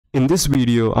In this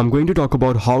video, I'm going to talk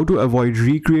about how to avoid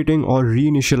recreating or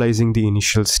reinitializing the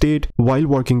initial state while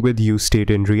working with useState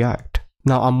in React.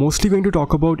 Now, I'm mostly going to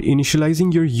talk about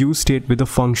initializing your useState with a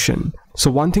function. So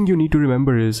one thing you need to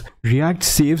remember is React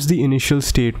saves the initial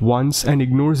state once and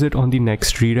ignores it on the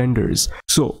next re-renders.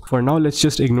 So for now, let's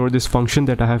just ignore this function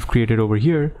that I have created over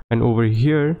here. And over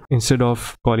here, instead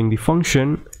of calling the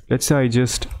function, let's say I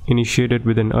just initiate it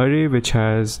with an array which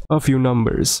has a few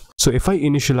numbers. So if I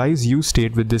initialize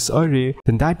useState with this array,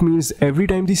 then that means every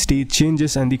time the state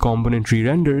changes and the component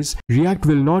re-renders, React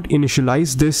will not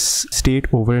initialize this state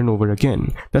over and over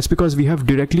again. That's because we have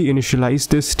directly initialized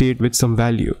this state with some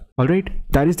value. Alright,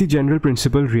 that is the general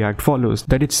principle React follows,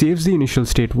 that it saves the initial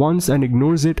state once and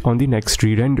ignores it on the next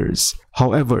re-renders.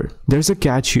 However, there's a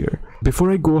catch here.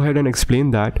 Before I go ahead and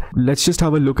explain that, let's just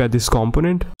have a look at this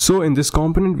component. So in this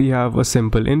component, we have a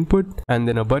simple input and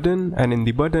then a button, and in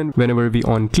the button, whenever we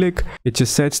on click, it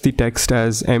just sets the text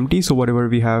as empty. So whatever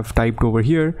we have typed over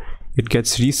here, it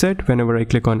gets reset whenever I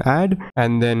click on add,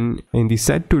 and then in the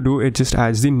set to do, it just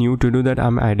adds the new to do that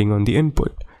I'm adding on the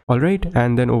input. Alright,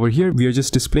 and then over here, we are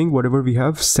just displaying whatever we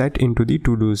have set into the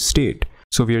to-dos state.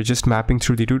 So we are just mapping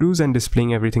through the to-dos and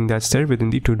displaying everything that's there within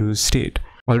the to-dos state.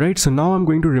 Alright, so now I'm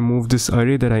going to remove this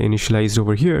array that I initialized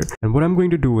over here. And what I'm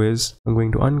going to do is, I'm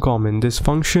going to uncomment this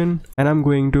function, and I'm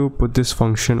going to put this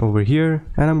function over here,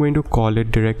 and I'm going to call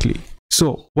it directly.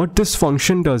 So what this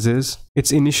function does is,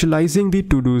 it's initializing the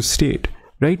to-dos state.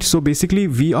 Right, so basically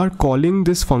we are calling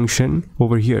this function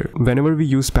over here. Whenever we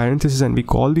use parentheses and we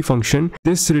call the function,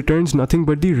 this returns nothing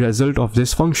but the result of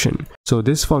this function. So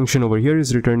this function over here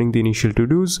is returning the initial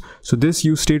to-dos. So this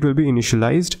useState will be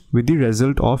initialized with the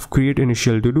result of create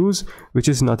initial to-dos, which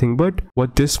is nothing but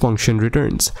what this function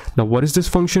returns. Now what is this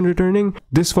function returning?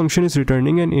 This function is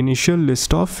returning an initial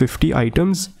list of 50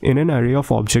 items in an array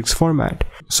of objects format.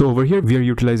 So over here we are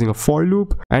utilizing a for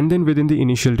loop, and then within the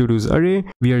initial to-dos array,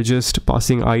 we are just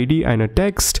passing ID and a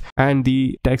text, and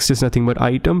the text is nothing but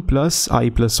item plus I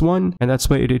plus 1, and that's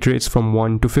why it iterates from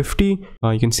 1 to 50.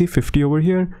 You can see 50 over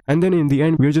here, and then in the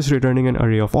end we're just returning an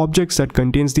array of objects that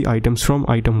contains the items from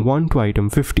item 1 to item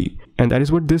 50, and that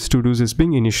is what this to-dos is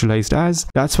being initialized as.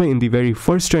 That's why in the very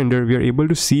first render we are able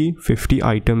to see 50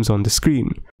 items on the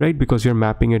screen, right, because we are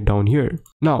mapping it down here.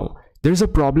 Now there's a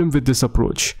problem with this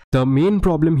approach. The main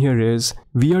problem here is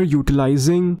we are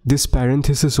utilizing this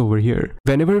parenthesis over here.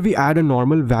 Whenever we add a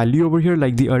normal value over here,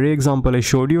 like the array example I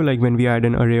showed you, like when we add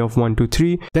an array of 1, 2,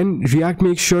 3, then React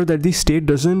makes sure that the state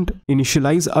doesn't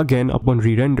initialize again upon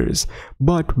re-renders.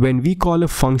 But when we call a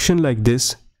function like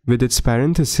this, with its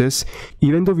parenthesis,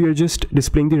 even though we are just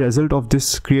displaying the result of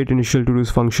this create initial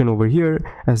to-dos function over here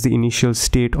as the initial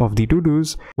state of the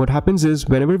to-dos, what happens is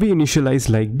whenever we initialize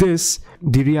like this,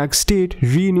 the React state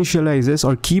reinitializes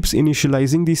or keeps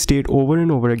initializing the state over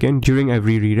and over again during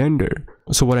every re-render.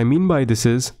 So what I mean by this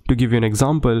is, to give you an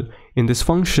example, in this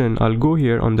function, I'll go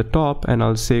here on the top and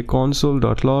I'll say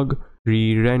console.log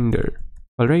re-render.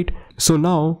 Alright, so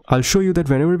now I'll show you that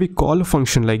whenever we call a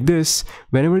function like this,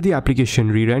 whenever the application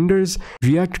re-renders,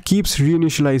 React keeps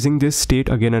reinitializing this state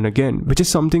again and again, which is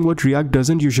something what React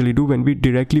doesn't usually do when we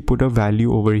directly put a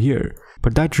value over here.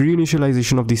 But that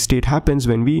reinitialization of the state happens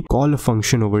when we call a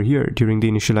function over here during the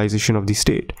initialization of the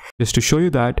state. Just to show you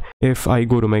that, if I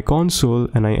go to my console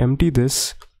and I empty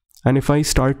this, and if I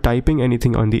start typing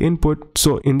anything on the input,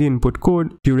 so in the input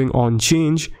code during on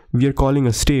change, we are calling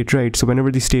a state, right? So whenever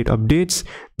the state updates,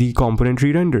 the component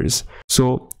re-renders.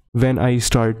 So when I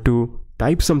start to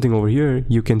type something over here,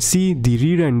 you can see the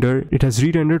re-render, it has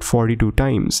re-rendered 42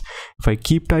 times. If I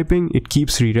keep typing, it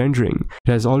keeps re-rendering.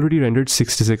 It has already rendered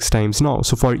 66 times now.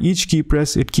 So for each key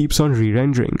press, it keeps on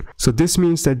re-rendering. So this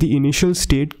means that the initial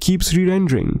state keeps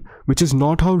re-rendering, which is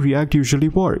not how React usually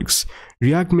works.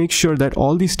 React makes sure that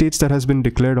all the states that has been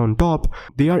declared on top,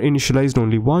 they are initialized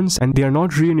only once and they are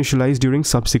not reinitialized during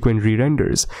subsequent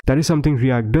re-renders. That is something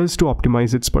React does to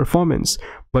optimize its performance.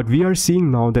 But we are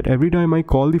seeing now that every time I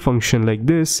call the function like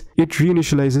this, it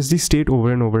reinitializes the state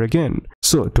over and over again.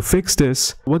 So to fix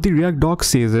this, what the React doc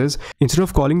says is, instead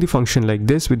of calling the function like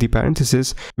this with the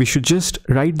parenthesis, we should just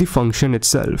write the function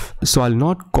itself. So I'll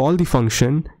not call the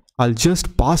function, I'll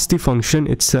just pass the function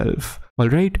itself.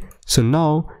 Alright, so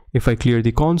now if I clear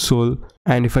the console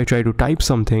and if I try to type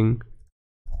something,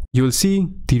 you will see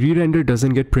the re-render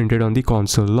doesn't get printed on the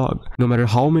console log. No matter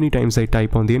how many times I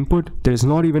type on the input, there is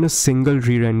not even a single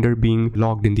re-render being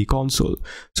logged in the console.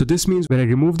 So this means when I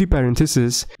remove the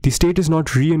parenthesis, the state is not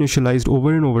reinitialized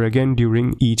over and over again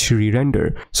during each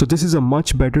re-render. So this is a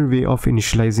much better way of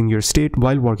initializing your state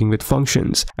while working with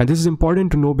functions. And this is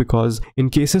important to know because in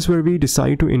cases where we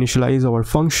decide to initialize our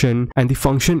function and the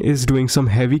function is doing some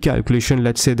heavy calculation,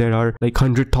 let's say there are like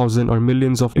 100,000 or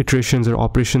millions of iterations or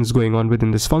operations going on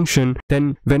within this function,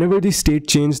 then whenever the state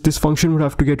changed, this function would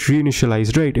have to get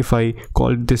reinitialized, right? If I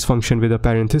called this function with a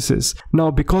parenthesis.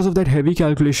 Now, because of that heavy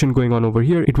calculation going on over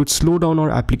here, it would slow down our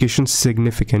application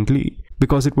significantly,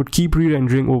 because it would keep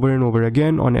re-rendering over and over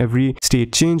again on every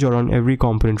state change or on every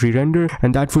component re-render,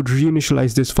 and that would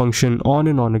reinitialize this function on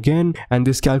and on again, and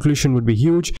this calculation would be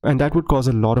huge, and that would cause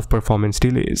a lot of performance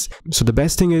delays. So the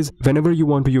best thing is, whenever you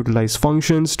want to utilize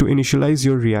functions to initialize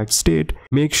your React state,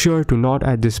 make sure to not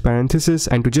add this parenthesis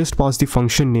and to just pass the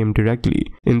function name directly.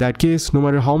 In that case, no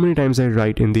matter how many times I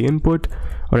write in the input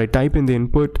or I type in the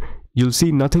input, you'll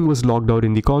see nothing was logged out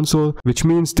in the console, which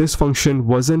means this function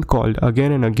wasn't called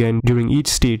again and again during each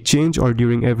state change or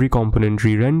during every component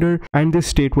re-render, and this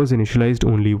state was initialized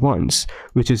only once,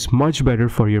 which is much better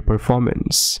for your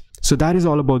performance. So that is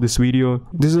all about this video.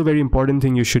 This is a very important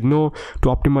thing you should know to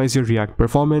optimize your React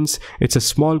performance. It's a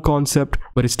small concept,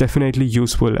 but it's definitely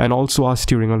useful and also asked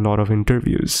during a lot of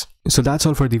interviews. So that's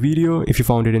all for the video. If you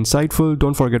found it insightful,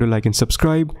 don't forget to like and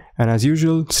subscribe. And as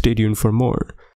usual, stay tuned for more.